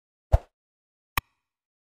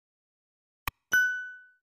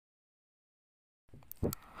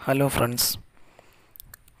Hello friends.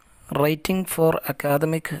 Writing for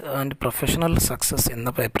academic and professional success എന്ന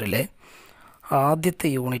പേപ്പറിലെ ആദ്യത്തെ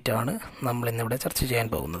യൂണിറ്റാണ് നമ്മളിന്നിവിടെ ചർച്ച ചെയ്യാൻ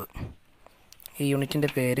പോകുന്നത്. ഈ യൂണിറ്റിൻ്റെ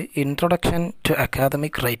പേര് ഇൻട്രൊഡക്ഷൻ ടു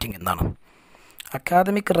അക്കാദമിക് റൈറ്റിംഗ് എന്നാണ്.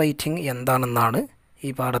 അക്കാദമിക് റൈറ്റിംഗ് എന്താണെന്നാണ്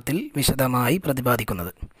ഈ പാഠത്തിൽ വിശദമായി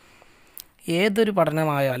പ്രതിപാദിക്കുന്നത്. ഏതൊരു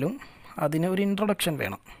പഠനമായാലും അതിന് ഒരു ഇൻട്രൊഡക്ഷൻ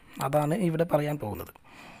വേണം. അതാണ് ഇവിടെ പറയാൻ പോകുന്നത്.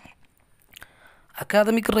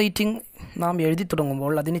 അക്കാദമിക് റൈറ്റിംഗ് നാം എഴുതി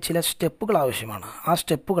തുടങ്ങുമ്പോൾ അതിന് ചില സ്റ്റെപ്പുകൾ ആവശ്യമാണ്. ആ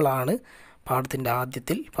സ്റ്റെപ്പുകളാണ് പാഠത്തിൻ്റെ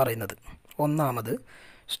ആദ്യത്തിൽ പറയുന്നത്. ഒന്നാമത്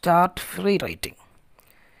start free writing.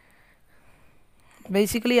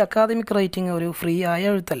 Basically academic writing ഒരു ഫ്രീ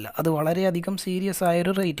ആയ എഴുത്തല്ല, അത് വളരെയധികം സീരിയസ്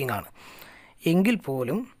ആയൊരു റൈറ്റിംഗ് ആണ്. എങ്കിൽ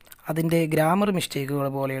പോലും അതിൻ്റെ ഗ്രാമർ മിസ്റ്റേക്കുകൾ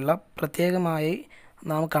പോലെയുള്ള പ്രത്യേകമായി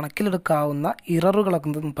നാം കണക്കിലെടുക്കാവുന്ന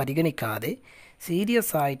ഇററുകളൊന്നും പരിഗണിക്കാതെ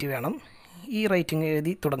സീരിയസ് ആയിട്ട് വേണം ഈ റൈറ്റിംഗ്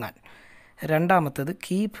എഴുതി തുടങ്ങാൻ. രണ്ടാമത്തേത്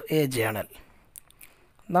കീപ്പ് എ ജേണൽ.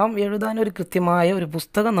 നാം എഴുതാനൊരു കൃത്യമായ ഒരു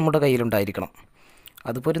പുസ്തകം നമ്മുടെ കയ്യിലുണ്ടായിരിക്കണം.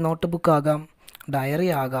 അതിപ്പോൾ ഒരു നോട്ട് ബുക്ക് ആകാം, ഡയറി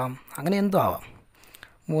ആകാം, അങ്ങനെ എന്തോ ആവാം.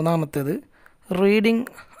 മൂന്നാമത്തേത് റീഡിംഗ്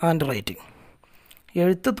ആൻഡ് റൈറ്റിംഗ്.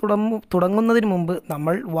 എഴുത്ത് തുടങ്ങുന്നതിന് മുമ്പ്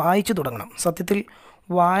നമ്മൾ വായിച്ചു തുടങ്ങണം. സത്യത്തിൽ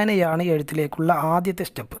വായനയാണ് എഴുത്തിലേക്കുള്ള ആദ്യത്തെ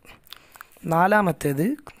സ്റ്റെപ്പ്. നാലാമത്തേത്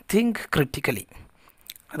തിങ്ക് ക്രിട്ടിക്കലി.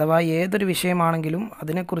 അഥവാ ഏതൊരു വിഷയമാണെങ്കിലും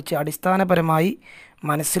അതിനെക്കുറിച്ച് അടിസ്ഥാനപരമായി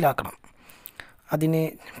മനസ്സിലാക്കണം. അതിന്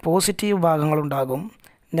പോസിറ്റീവ് ഭാഗങ്ങളുണ്ടാകും,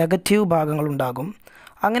 നെഗറ്റീവ് ഭാഗങ്ങളുണ്ടാകും.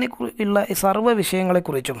 അങ്ങനെ ഉള്ള സർവ്വ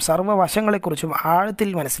വിഷയങ്ങളെക്കുറിച്ചും സർവ്വ വശങ്ങളെക്കുറിച്ചും ആഴത്തിൽ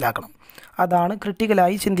മനസ്സിലാക്കണം. അതാണ്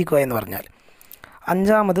ക്രിട്ടിക്കലായി ചിന്തിക്കുക എന്ന് പറഞ്ഞാൽ.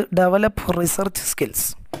 അഞ്ചാമത് ഡെവലപ്പ് റിസർച്ച് സ്കിൽസ്.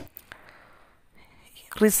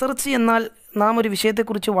 റിസർച്ച് എന്നാൽ നാം ഒരു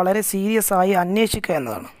വിഷയത്തെക്കുറിച്ച് വളരെ സീരിയസ് ആയി അന്വേഷിക്കുക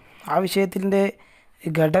എന്നതാണ്. ആ വിഷയത്തിൻ്റെ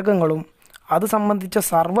ഘടകങ്ങളും അത് സംബന്ധിച്ച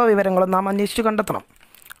സർവ്വ വിവരങ്ങളും നാം അന്വേഷിച്ച് കണ്ടെത്തണം.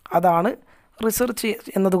 അതാണ് റിസർച്ച്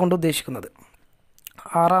എന്നതുകൊണ്ട് ഉദ്ദേശിക്കുന്നത്.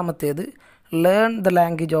 ആറാമത്തേത് learn the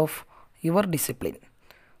language of your discipline.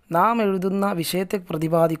 നാം എഴുതുന്ന വിഷയത്തെ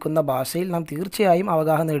പ്രതിപാദിക്കുന്ന ഭാഷയിൽ നാം തീർച്ചയായും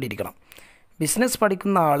അവഗാഹം നേടിയിരിക്കണം. ബിസിനസ്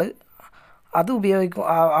പഠിക്കുന്ന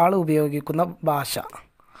ആൾ ഉപയോഗിക്കുന്ന ഭാഷ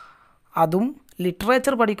അതും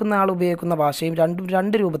ലിറ്ററേച്ചർ പഠിക്കുന്ന ആൾ ഉപയോഗിക്കുന്ന ഭാഷയും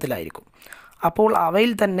രണ്ട് രൂപത്തിലായിരിക്കും. അപ്പോൾ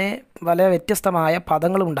അവയിൽ തന്നെ പല വ്യത്യസ്തമായ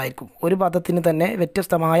പദങ്ങളുണ്ടായിരിക്കും. ഒരു പദത്തിന് തന്നെ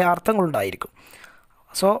വ്യത്യസ്തമായ അർത്ഥങ്ങളുണ്ടായിരിക്കും.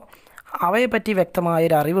 സോ അവയെപ്പറ്റി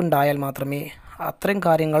വ്യക്തമായൊരു അറിവുണ്ടായാൽ മാത്രമേ അത്തരം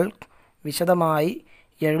കാര്യങ്ങൾ വിശദമായി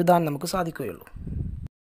എഴുതാൻ നമുക്ക് സാധിക്കുകയുള്ളൂ.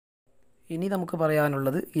 ഇനി നമുക്ക്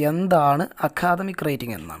പറയാനുള്ളത് എന്താണ് അക്കാദമിക്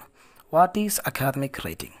റൈറ്റിംഗ് എന്നാണ്. What is academic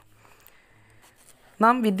writing?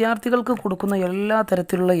 നാം വിദ്യാർത്ഥികൾക്ക് കൊടുക്കുന്ന എല്ലാ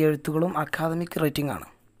തരത്തിലുള്ള എഴുത്തുകളും അക്കാദമിക് റൈറ്റിംഗ് ആണ്.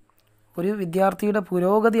 ഒരു വിദ്യാർത്ഥിയുടെ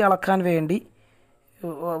പുരോഗതി അളക്കാൻ വേണ്ടി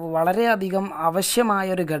വളരെയധികം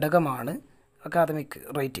ആവശ്യമായൊരു ഘടകമാണ് അക്കാദമിക്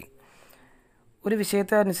റൈറ്റിംഗ്. ഒരു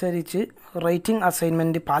വിഷയത്തെ അനുസരിച്ച് റൈറ്റിംഗ്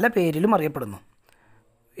അസൈൻമെൻറ്റ് പല പേരിലും അറിയപ്പെടുന്നു.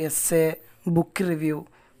 Essay, book review,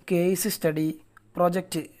 case study,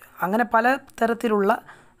 project, അങ്ങനെ പല തരത്തിലുള്ള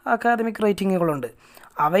അക്കാദമിക് റൈറ്റിങ്ങുകളുണ്ട്.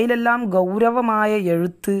 അവയിലെല്ലാം ഗൗരവമായ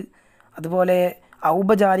എഴുത്ത്, അതുപോലെ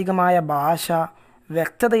ഔപചാരികമായ ഭാഷ,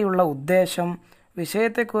 വ്യക്തതയുള്ള ഉദ്ദേശം,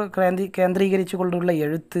 വിഷയത്തെ കേന്ദ്രീകരിച്ചുകൊണ്ടുള്ള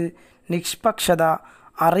എഴുത്ത്, നിഷ്പക്ഷത,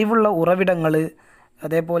 അറിവുള്ള ഉറവിടങ്ങൾ,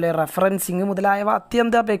 അതേപോലെ റെഫറൻസിങ് മുതലായവ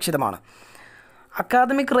അത്യന്താപേക്ഷിതമാണ്.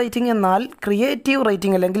 അക്കാദമിക് റൈറ്റിംഗ് എന്നാൽ ക്രിയേറ്റീവ്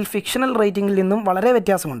റൈറ്റിംഗ് അല്ലെങ്കിൽ ഫിക്ഷണൽ റൈറ്റിങ്ങിൽ നിന്നും വളരെ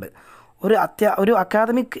വ്യത്യാസമുണ്ട്. ഒരു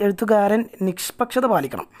അക്കാദമിക് എഴുത്തുകാരൻ നിഷ്പക്ഷത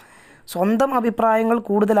പാലിക്കണം. സ്വന്തം അഭിപ്രായങ്ങൾ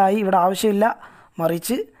കൂടുതലായി ഇവിടെ ആവശ്യമില്ല.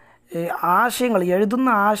 മറിച്ച് എഴുതുന്ന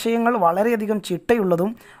ആശയങ്ങൾ വളരെയധികം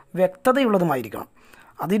ചിട്ടയുള്ളതും വ്യക്തതയുള്ളതുമായിരിക്കണം.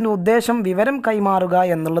 അതിൻ്റെ ഉദ്ദേശം വിവരം കൈമാറുക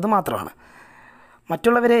എന്നുള്ളത് മാത്രമാണ്.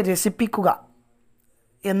 മറ്റുള്ളവരെ രസിപ്പിക്കുക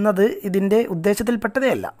എന്നത് ഇതിൻ്റെ ഉദ്ദേശത്തിൽപ്പെട്ടതേ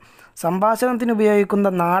അല്ല. സംഭാഷണത്തിന് ഉപയോഗിക്കുന്ന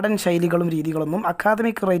നാടൻ ശൈലികളും രീതികളൊന്നും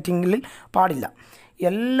അക്കാദമിക് റൈറ്റിങ്ങിൽ പാടില്ല.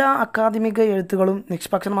 എല്ലാ അക്കാദമിക എഴുത്തുകളും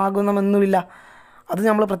നിഷ്പക്ഷമാകുമെന്നുമില്ല. അത്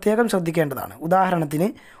നമ്മൾ പ്രത്യേകം ശ്രദ്ധിക്കേണ്ടതാണ്. ഉദാഹരണത്തിന്,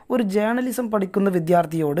 ഒരു ജേർണലിസം പഠിക്കുന്ന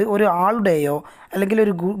വിദ്യാർത്ഥിയോട് ഒരു ആളുടെയോ അല്ലെങ്കിൽ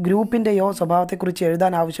ഒരു ഗ്രൂപ്പിൻ്റെയോ സ്വഭാവത്തെക്കുറിച്ച്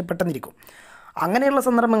എഴുതാൻ ആവശ്യപ്പെട്ടെന്നിരിക്കും. അങ്ങനെയുള്ള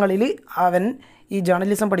സന്ദർഭങ്ങളിൽ ഈ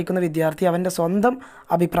ജേർണലിസം പഠിക്കുന്ന വിദ്യാർത്ഥി അവൻ്റെ സ്വന്തം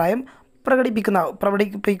അഭിപ്രായം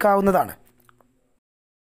പ്രകടിപ്പിക്കാവുന്നതാണ്.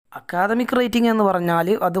 അക്കാദമിക് റൈറ്റിംഗ് എന്ന് പറഞ്ഞാൽ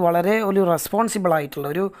അത് വളരെ ഒരു റെസ്പോൺസിബിൾ ആയിട്ടുള്ള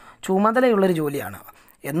ഒരു ചുമതലയുള്ളൊരു ജോലിയാണ്.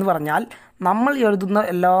 എന്ന് പറഞ്ഞാൽ നമ്മൾ എഴുതുന്ന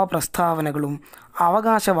എല്ലാ പ്രസ്താവനകളും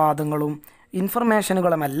അവകാശവാദങ്ങളും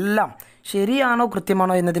ഇൻഫർമേഷനുകളുമെല്ലാം ശരിയാണോ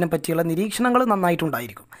കൃത്യമാണോ എന്നതിനെ പറ്റിയുള്ള നിരീക്ഷണങ്ങൾ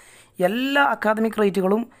നന്നായിട്ടുണ്ടായിരിക്കും. എല്ലാ അക്കാദമിക്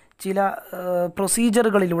റൈറ്റുകളും ചില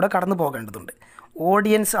പ്രൊസീജിയറുകളിലൂടെ കടന്നു പോകേണ്ടതുണ്ട്.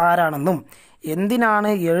 ഓഡിയൻസ് ആരാണെന്നും എന്തിനാണ്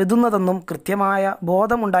എഴുതുന്നതെന്നും കൃത്യമായ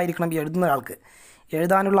ബോധമുണ്ടായിരിക്കണം എഴുതുന്ന ആൾക്ക്.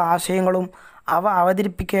 എഴുതാനുള്ള ആശയങ്ങളും അവ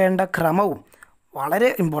അവതരിപ്പിക്കേണ്ട ക്രമവും വളരെ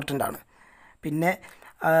ഇമ്പോർട്ടൻ്റ് ആണ്. പിന്നെ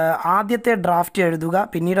ആദ്യത്തെ ഡ്രാഫ്റ്റ് എഴുതുക,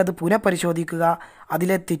 പിന്നീട് അത് പുനഃപരിശോധിക്കുക,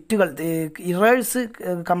 അതിലെ തെറ്റുകൾ ഇറേഴ്സ്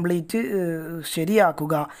കംപ്ലീറ്റ്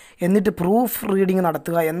ശരിയാക്കുക, എന്നിട്ട് പ്രൂഫ് റീഡിംഗ്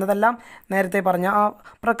നടത്തുക എന്നതെല്ലാം നേരത്തെ പറഞ്ഞ ആ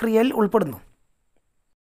പ്രക്രിയയിൽ ഉൾപ്പെടുന്നു.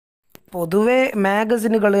 പൊതുവെ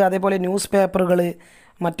മാഗസിനുകൾ, അതേപോലെ ന്യൂസ് പേപ്പറുകൾ,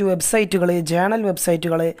 മറ്റു വെബ്സൈറ്റുകൾ, ജേണൽ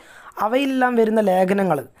വെബ്സൈറ്റുകൾ, അവയിലെല്ലാം വരുന്ന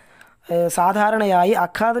ലേഖനങ്ങൾ സാധാരണയായി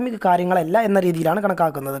അക്കാദമിക് കാര്യങ്ങളല്ല എന്ന രീതിയിലാണ്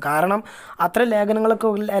കണക്കാക്കുന്നത്. കാരണം അത്തരം ലേഖനങ്ങൾക്ക്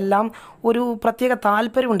എല്ലാം ഒരു പ്രത്യേക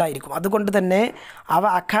താല്പര്യം ഉണ്ടായിരിക്കും. അതുകൊണ്ട് തന്നെ അവ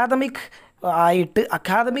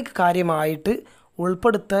അക്കാദമിക് കാര്യമായിട്ട്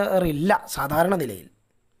ഉൾപ്പെടുത്താറില്ല സാധാരണ നിലയിൽ.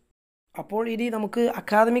 അപ്പോൾ ഇനി നമുക്ക്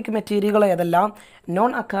അക്കാദമിക് മെറ്റീരിയലുകൾ ഏതെല്ലാം,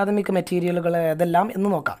 നോൺ അക്കാദമിക് മെറ്റീരിയലുകൾ ഏതെല്ലാം എന്ന്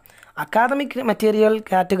നോക്കാം. അക്കാദമിക് മെറ്റീരിയൽ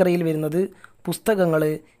കാറ്റഗറിയിൽ വരുന്നത് പുസ്തകങ്ങൾ,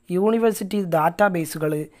 യൂണിവേഴ്സിറ്റി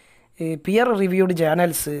ഡാറ്റാബേസുകൾ, peer reviewed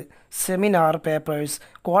journals, seminar papers,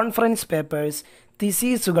 conference papers,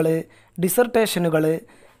 തിസീസുകൾ, ഡിസർട്ടേഷനുകൾ,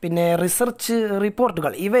 പിന്നെ റിസർച്ച്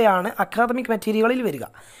റിപ്പോർട്ടുകൾ, ഇവയാണ് അക്കാദമിക് മെറ്റീരിയലുകളിൽ വരിക.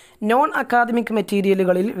 നോൺ അക്കാദമിക്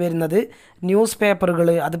മെറ്റീരിയലുകളിൽ വരുന്നത് ന്യൂസ് പേപ്പറുകൾ,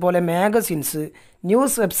 അതുപോലെ മാഗസിൻസ്,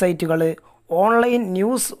 ന്യൂസ് വെബ്സൈറ്റുകൾ, ഓൺലൈൻ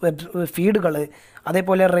ന്യൂസ് ഫീഡുകൾ,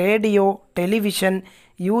 അതേപോലെ റേഡിയോ, ടെലിവിഷൻ,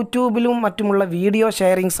 യൂട്യൂബിലും മറ്റുമുള്ള വീഡിയോ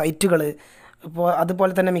ഷെയറിംഗ് സൈറ്റുകൾ,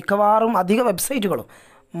 അതുപോലെ തന്നെ മിക്കവാറും അധിക വെബ്സൈറ്റുകളും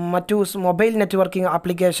മറ്റു mobile networking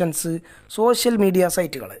applications, social media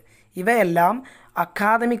സൈറ്റുകൾ, ഇവയെല്ലാം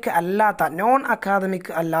അക്കാദമിക് അല്ലാത്ത, നോൺ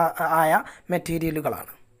അക്കാദമിക് ആയ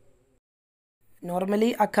മെറ്റീരിയലുകളാണ്. നോർമലി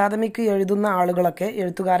അക്കാദമിക് എഴുതുന്ന ആളുകളൊക്കെ,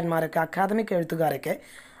 അക്കാദമിക് എഴുത്തുകാരൊക്കെ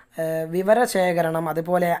വിവരശേഖരണം,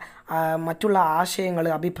 അതുപോലെ മറ്റുള്ള ആശയങ്ങൾ,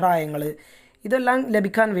 അഭിപ്രായങ്ങൾ, ഇതെല്ലാം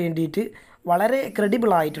ലഭിക്കാൻ വേണ്ടിയിട്ട് വളരെ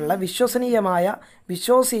ക്രെഡിബിളായിട്ടുള്ള,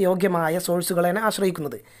 വിശ്വാസയോഗ്യമായ സോഴ്സുകളെയാണ്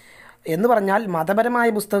ആശ്രയിക്കുന്നത്. എന്ന് പറഞ്ഞാൽ മതപരമായ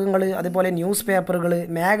പുസ്തകങ്ങൾ, അതുപോലെ ന്യൂസ് പേപ്പറുകൾ,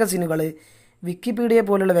 മാഗസിനുകൾ, വിക്കിപീഡിയ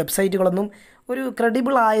പോലുള്ള വെബ്സൈറ്റുകളൊന്നും ഒരു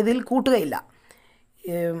ക്രെഡിബിൾ ആയതിൽ കൂട്ടുകയില്ല.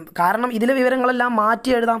 കാരണം ഇതിലെ വിവരങ്ങളെല്ലാം മാറ്റി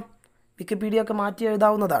എഴുതാം, വിക്കിപീഡിയ ഒക്കെ മാറ്റി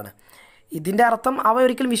എഴുതാവുന്നതാണ്. ഇതിൻ്റെ അർത്ഥം അവ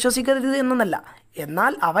ഒരിക്കലും വിശ്വസിക്കരുത് എന്നല്ല,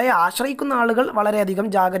 എന്നാൽ അവയെ ആശ്രയിക്കുന്ന ആളുകൾ വളരെയധികം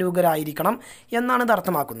ജാഗരൂകരായിരിക്കണം എന്നാണ് ഇത്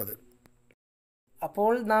അർത്ഥമാക്കുന്നത്.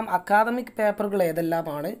 അപ്പോൾ നാം അക്കാദമിക് പേപ്പറുകൾ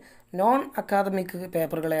ഏതെല്ലാമാണ്, നോൺ അക്കാദമിക്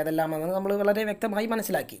പേപ്പറുകൾ ഏതെല്ലാമാണെന്ന് നമ്മൾ വളരെ വ്യക്തമായി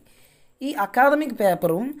മനസ്സിലാക്കി. ഈ അക്കാദമിക്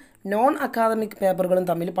പേപ്പറും നോൺ അക്കാദമിക് പേപ്പറുകളും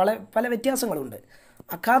തമ്മിൽ പല വ്യത്യാസങ്ങളുണ്ട്.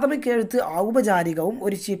 അക്കാദമിക് എഴുത്ത് ഔപചാരികവും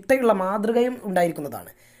ഒരു ചിട്ടയുള്ള മാതൃകയും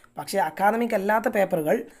ഉണ്ടായിരിക്കുന്നതാണ്. പക്ഷേ അക്കാദമിക് അല്ലാത്ത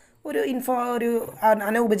പേപ്പറുകൾ ഒരു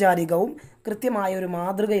അനൗപചാരികവും കൃത്യമായ ഒരു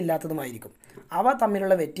മാതൃകയില്ലാത്തതുമായിരിക്കും. അവ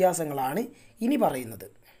തമ്മിലുള്ള വ്യത്യാസങ്ങളാണ് ഇനി പറയുന്നത്.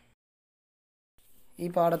 ഈ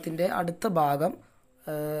പാഠത്തിൻ്റെ അടുത്ത ഭാഗം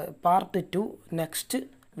പാർട്ട് 2 നെക്സ്റ്റ്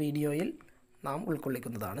വീഡിയോയിൽ നാം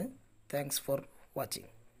ഉൾക്കൊള്ളിക്കുന്നതാണ്. Thanks for watching.